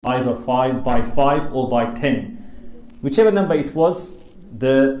either 5 by 5 or by 10. Whichever number it was,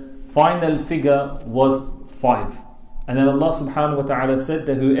 the final figure was 5. And then Allah subhanahu wa ta'ala said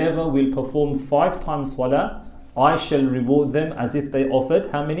that whoever will perform 5 times salah, I shall reward them as if they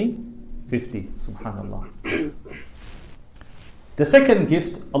offered how many? 50. Subhanallah. The second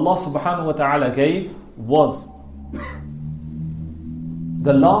gift Allah subhanahu wa ta'ala gave was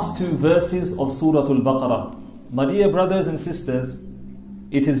the last 2 verses of Surah Al-Baqarah. My dear brothers and sisters,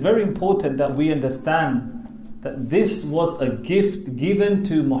 it is very important that we understand that this was a gift given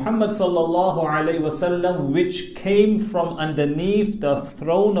to Muhammad sallallahu alayhi wasallam, which came from underneath the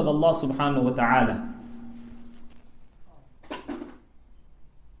throne of Allah subhanahu wa ta'ala.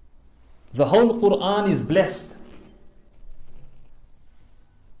 The whole Quran is blessed,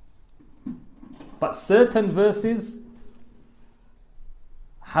 but certain verses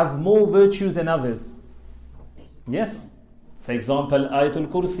have more virtues than others. Yes, for example, Ayatul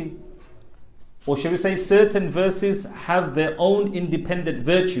Kursi. Or shall we say certain verses have their own independent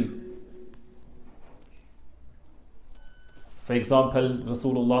virtue. For example,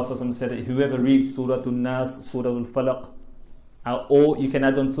 Rasulullah said that whoever reads Surah Al-Nas, Surah Al-Falaq, or you can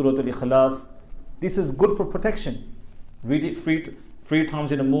add on Surah Al-Ikhlas, this is good for protection. Read it three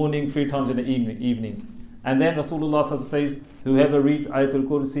times in the morning, 3 times in the evening. And then Rasulullah says, whoever reads Ayatul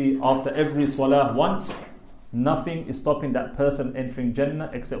Kursi after every salah once, nothing is stopping that person entering Jannah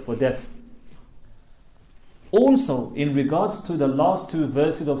except for death. Also, in regards to the last 2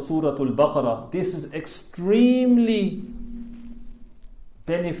 verses of Surah Al-Baqarah, this is extremely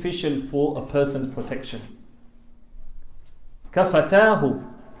beneficial for a person's protection. كَفَتَاهُ.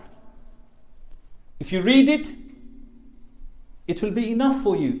 If you read it, it will be enough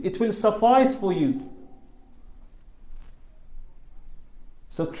for you. It will suffice for you.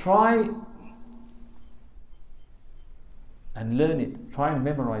 So try and learn it. Try and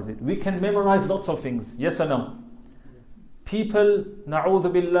memorize it. We can memorize lots of things. Yes or no? People,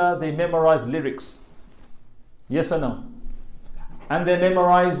 na'udhu billah, they memorize lyrics. Yes or no? And they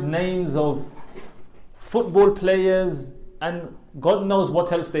memorize names of football players and God knows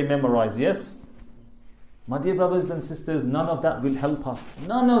what else they memorize. Yes? My dear brothers and sisters, none of that will help us.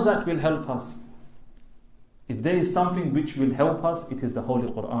 None of that will help us. If there is something which will help us, it is the Holy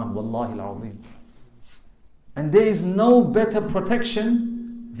Quran. Wallahi al-Azim. And there is no better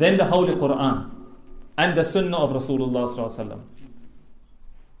protection than the Holy Quran and the Sunnah of Rasulullah sallallahu alaihi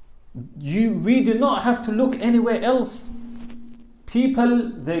wasallam. We do not have to look anywhere else.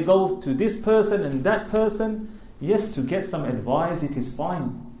 People, they go to this person and that person. Yes, to get some advice, it is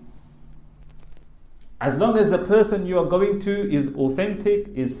fine. As long as the person you are going to is authentic,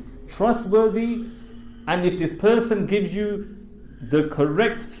 is trustworthy, and if this person gives you the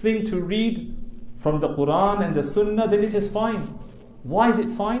correct thing to read from the Quran and the Sunnah, then it is fine. Why is it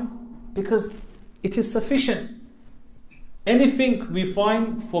fine? Because it is sufficient. Anything we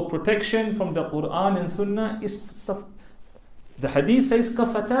find for protection from the Quran and Sunnah is the hadith says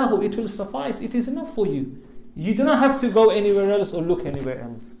kafatahu, it will suffice. It is enough for you. You do not have to go anywhere else or look anywhere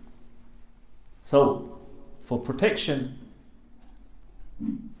else. So, for protection,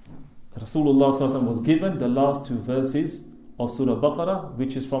 Rasulullah was given the last 2 verses of Surah Baqarah,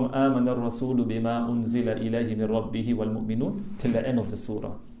 which is from آمن الرسول بما أنزل إليه من ربه والمؤمنون till the end of the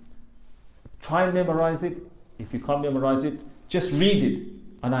surah. Try and memorize it. If you can't memorize it, just read it.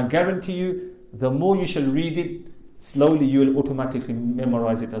 And I guarantee you, the more you shall read it, slowly you will automatically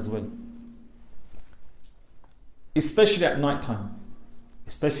memorize it as well. Especially at night time.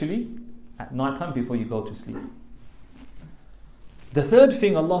 Especially at night time before you go to sleep. The third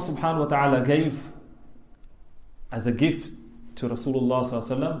thing Allah subhanahu wa ta'ala gave as a gift to Rasulullah sallallahu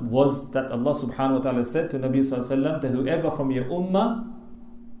alaihi wasallam was that Allah subhanahu wa ta'ala said to Nabi sallallahu alaihi wasallam that whoever from your ummah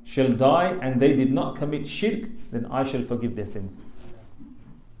shall die and they did not commit shirk, then I shall forgive their sins.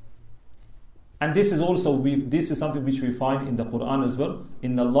 And this is also this is something which we find in the Quran as well.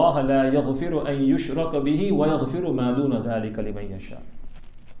 إِنَّ اللَّهَ لَا يَغْفِرُ أَن يُشْرَكَ بِهِ وَيَغْفِرُ مَا دُونَ ذَلِكَ لِمَن يَشَاءُ.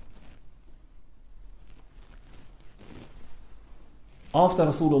 After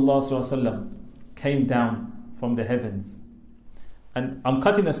Rasulullah sallallahu alaihi wasallam came down from the heavens, and I'm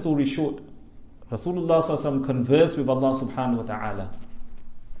cutting the story short, Rasulullah sallallahu alaihi wasallam conversed with Allah subhanahu wa ta'ala.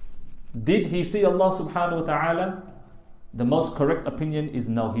 Did he see Allah subhanahu wa ta'ala? The most correct opinion is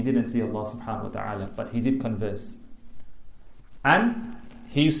no, he didn't see Allah subhanahu wa ta'ala, but he did converse. And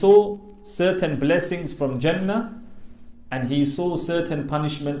he saw certain blessings from Jannah, and he saw certain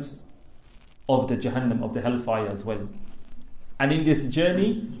punishments of the Jahannam, of the hellfire as well. And in this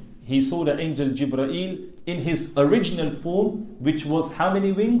journey, he saw the angel Jibreel in his original form, which was how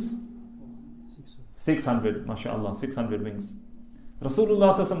many wings? 600, mashallah, 600 wings.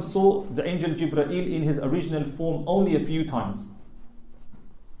 Rasulullah saw the angel Jibreel in his original form only a few times.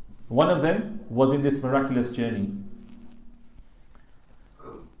 One of them was in this miraculous journey.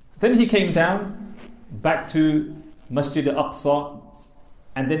 Then he came down back to Masjid al-Aqsa,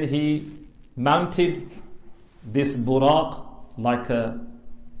 and then he mounted this buraq like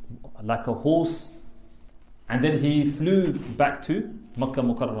a horse, and then he flew back to Makkah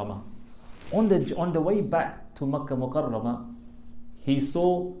Mukarramah. On the way back to Makkah Mukarramah, he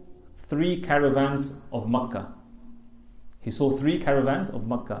saw 3 caravans of Makkah. He saw 3 caravans of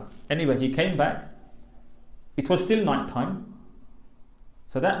Makkah. Anyway, he came back. It was still night time.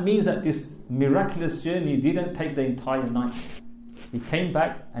 So that means that this miraculous journey didn't take the entire night. He came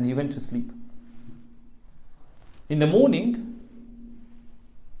back and he went to sleep. In the morning,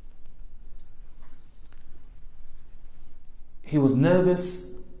 he was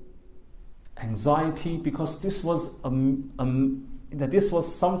nervous, anxiety, because this was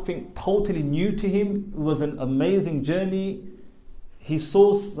something totally new to him. It was an amazing journey. He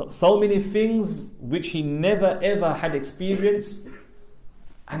saw so many things which he never ever had experienced,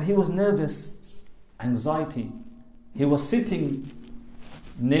 and he was nervous, anxiety. He was sitting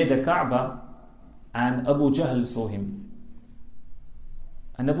near the Kaaba, and Abu Jahl saw him.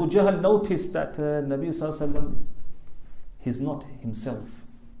 And Abu Jahl noticed that Nabi Sallallahu Alaihi Wasallam, he's not himself.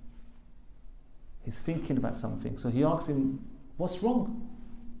 He's thinking about something. So he asked him, "What's wrong?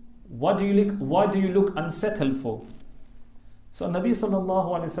 Why do you look unsettled for?" So Nabi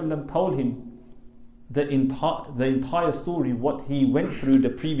Sallallahu Alaihi Wasallam told him the entire story, what he went through the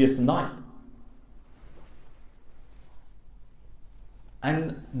previous night.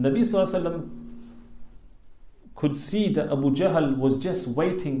 And Nabi Sallallahu Alaihi Wasallam could see that Abu Jahl was just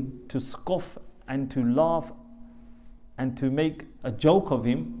waiting to scoff and to laugh and to make a joke of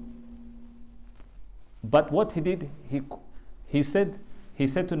him. But what he did, he said to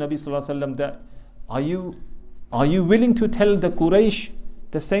Nabi Sallallahu Alaihi Wasallam that, are you willing to tell the Quraysh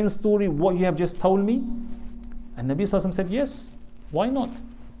the same story what you have just told me? And Nabi Sallallahu Alaihi Wasallam said, yes, why not?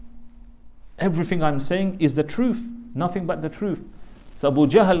 Everything I'm saying is the truth, nothing but the truth. So Abu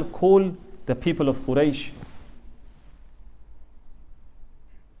Jahl called the people of Quraysh,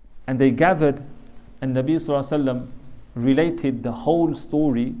 and they gathered, and Nabi Sallallahu Alaihi Wasallam related the whole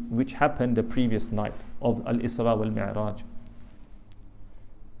story which happened the previous night of Al-Isra wal-Mi'raj.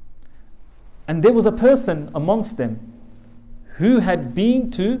 And there was a person amongst them who had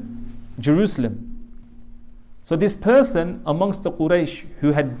been to Jerusalem. So this person amongst the Quraysh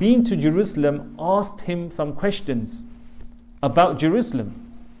who had been to Jerusalem asked him some questions about Jerusalem.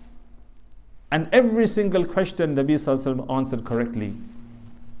 And every single question Nabi Sallallahu Alaihi Wasallam answered correctly.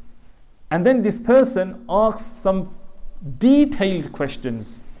 And then this person asked some detailed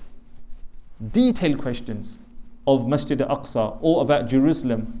questions of Masjid al-Aqsa or about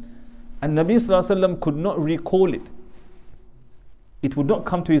Jerusalem. And Nabi Sallallahu Alaihi Wasallam could not recall it. It would not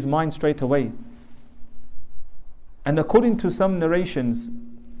come to his mind straight away. And according to some narrations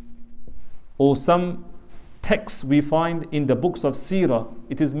or some texts we find in the books of Seerah,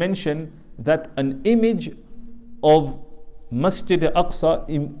 it is mentioned that an image of Masjid al-Aqsa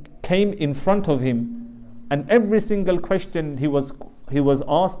came in front of him, and every single question he was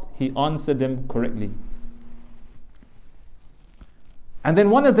asked, he answered them correctly. And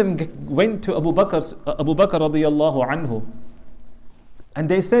then one of them went to Abu Bakr radiyallahu anhu, and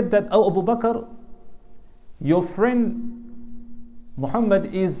they said that, "Oh, Abu Bakr, your friend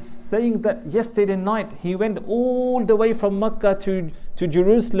Muhammad is saying that yesterday night he went all the way from Mecca to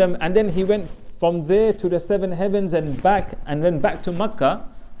Jerusalem, and then he went from there to the 7 heavens and back, and then back to Mecca.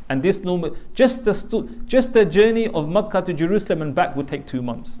 And this just the journey of Mecca to Jerusalem and back would take 2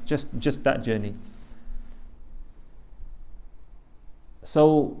 months. Just that journey."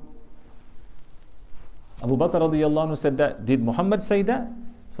 So Abu Bakr radiyallahu anhu said that, "Did Muhammad say that?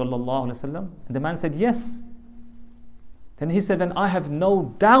 Sallallahu alaihi wasallam?" And the man said, "Yes." Then he said, "Then I have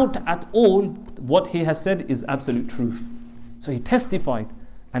no doubt at all what he has said is absolute truth." So he testified,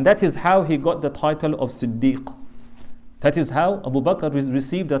 and that is how he got the title of Siddiq. That is how Abu Bakr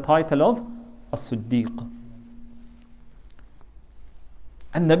received the title of As-Siddiq.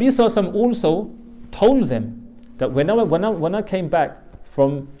 And Nabi Sallallahu Alaihi Wasallam also told them that when I came back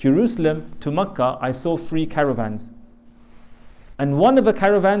from Jerusalem to Mecca, I saw 3 caravans. And one of the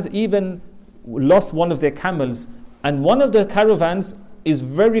caravans even lost one of their camels. And one of the caravans is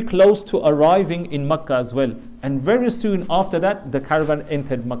very close to arriving in Mecca as well. And very soon after that, the caravan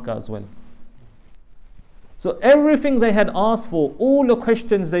entered Mecca as well. So everything they had asked for, all the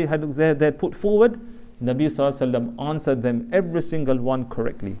questions they had put forward, Nabi Sallallahu Alaihi Wasallam answered them every single one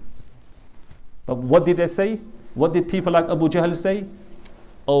correctly. But what did they say? What did people like Abu Jahl say?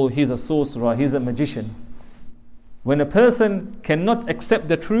 Oh, he's a sorcerer, he's a magician. When a person cannot accept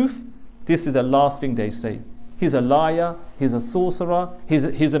the truth, this is the last thing they say. He's a liar, he's a sorcerer,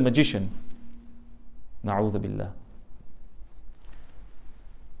 he's a magician. Na'udhu billah.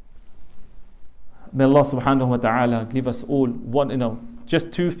 May Allah subhanahu wa ta'ala give us all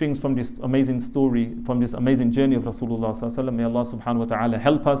just two things from this amazing story, from this amazing journey of Rasulullah sallallahu alaihi wasallam. May Allah subhanahu wa ta'ala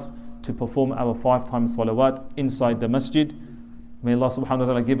help us to perform our 5 times salawat inside the masjid. May Allah subhanahu wa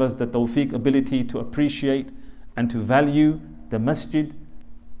ta'ala give us the tawfiq, ability to appreciate and to value the masjid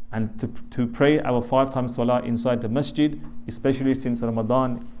and to pray our 5 times salah inside the masjid, especially since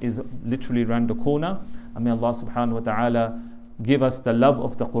Ramadan is literally around the corner. And may Allah subhanahu wa ta'ala give us the love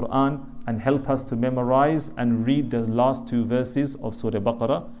of the Quran and help us to memorize and read the last 2 verses of Surah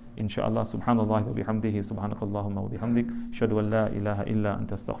Baqarah. Inshallah, subhanallah wa bihamdihi, subhanakallahumma wa bihamdik, shadu an la ilaha illa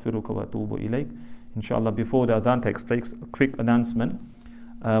anta astaghfiruka wa atubu ilayk. Inshallah, before the adhan takes place, a quick announcement.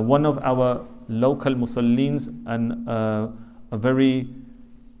 One of our local Musallins and a very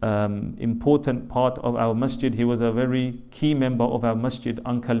important part of our masjid, he was a very key member of our masjid,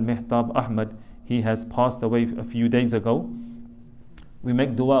 Uncle Mehtab Ahmad. He has passed away a few days ago. We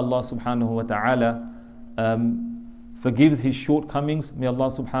make dua Allah subhanahu wa ta'ala forgives his shortcomings. May Allah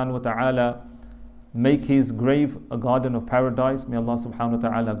subhanahu wa ta'ala make his grave a garden of paradise. May Allah subhanahu wa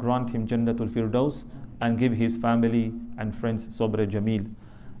ta'ala grant him Jannatul Firdaus and give his family and friends Sabr Jameel.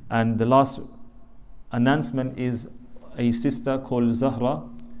 And the last announcement is a sister called Zahra.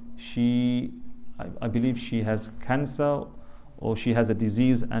 I believe she has cancer or she has a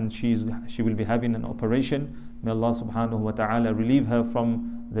disease and she will be having an operation. May Allah subhanahu wa ta'ala relieve her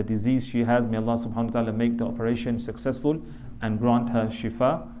from the disease she has. May Allah subhanahu wa ta'ala make the operation successful and grant her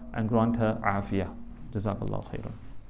shifa and grant her afiyah. Jazakallah khairan.